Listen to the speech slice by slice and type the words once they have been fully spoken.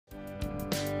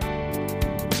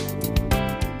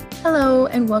Hello,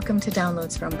 and welcome to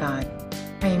Downloads from God.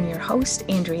 I am your host,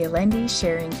 Andrea Lendy,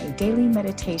 sharing a daily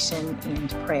meditation and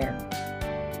prayer.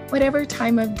 Whatever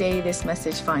time of day this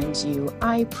message finds you,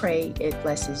 I pray it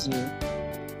blesses you.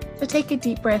 So take a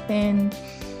deep breath in,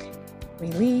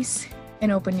 release,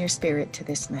 and open your spirit to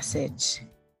this message.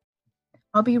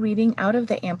 I'll be reading out of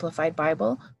the Amplified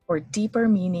Bible for deeper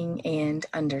meaning and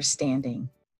understanding.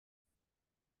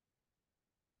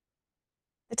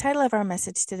 The title of our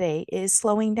message today is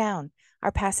Slowing Down,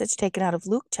 our passage taken out of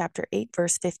Luke chapter 8,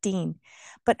 verse 15.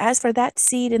 But as for that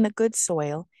seed in the good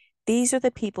soil, these are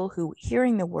the people who,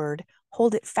 hearing the word,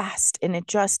 hold it fast in a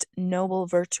just, noble,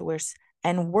 virtuous,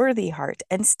 and worthy heart,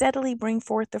 and steadily bring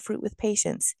forth the fruit with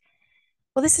patience.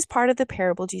 Well, this is part of the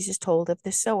parable Jesus told of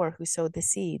the sower who sowed the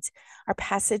seeds. Our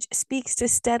passage speaks to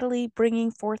steadily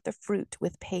bringing forth the fruit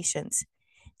with patience.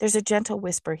 There's a gentle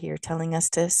whisper here telling us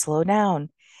to slow down.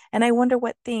 And I wonder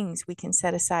what things we can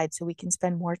set aside so we can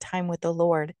spend more time with the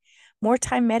Lord, more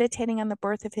time meditating on the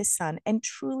birth of his son and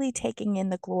truly taking in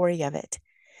the glory of it.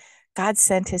 God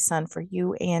sent his son for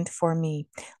you and for me.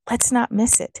 Let's not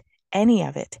miss it, any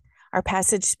of it. Our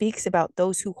passage speaks about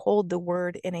those who hold the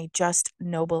word in a just,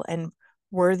 noble, and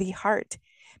worthy heart.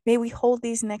 May we hold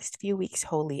these next few weeks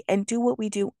holy and do what we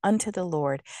do unto the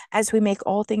Lord as we make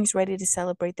all things ready to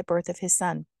celebrate the birth of his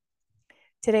son.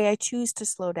 Today, I choose to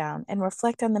slow down and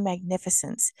reflect on the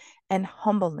magnificence and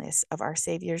humbleness of our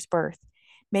Savior's birth.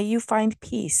 May you find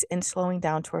peace in slowing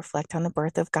down to reflect on the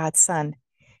birth of God's Son.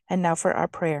 And now for our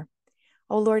prayer.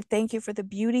 Oh Lord, thank you for the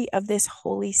beauty of this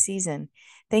holy season.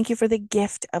 Thank you for the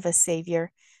gift of a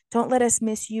Savior. Don't let us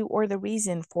miss you or the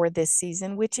reason for this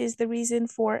season, which is the reason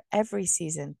for every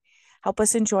season. Help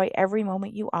us enjoy every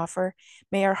moment you offer.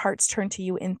 May our hearts turn to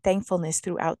you in thankfulness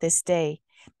throughout this day.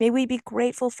 May we be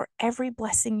grateful for every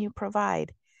blessing you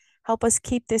provide. Help us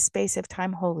keep this space of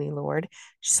time holy, Lord.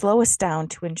 Slow us down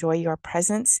to enjoy your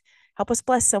presence. Help us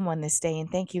bless someone this day,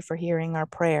 and thank you for hearing our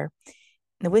prayer.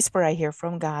 The whisper I hear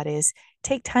from God is,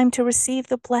 take time to receive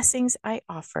the blessings I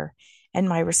offer. And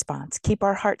my response, keep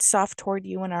our hearts soft toward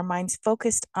you and our minds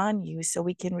focused on you so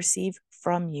we can receive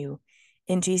from you.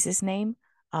 In Jesus' name,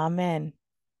 amen.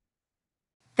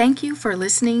 Thank you for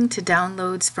listening to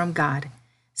Downloads from God.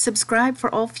 Subscribe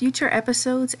for all future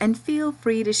episodes and feel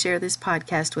free to share this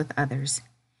podcast with others.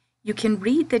 You can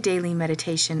read the daily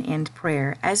meditation and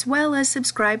prayer, as well as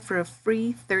subscribe for a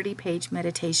free 30-page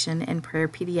meditation and prayer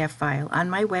PDF file on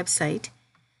my website,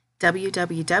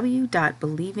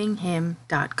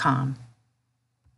 www.believinghim.com.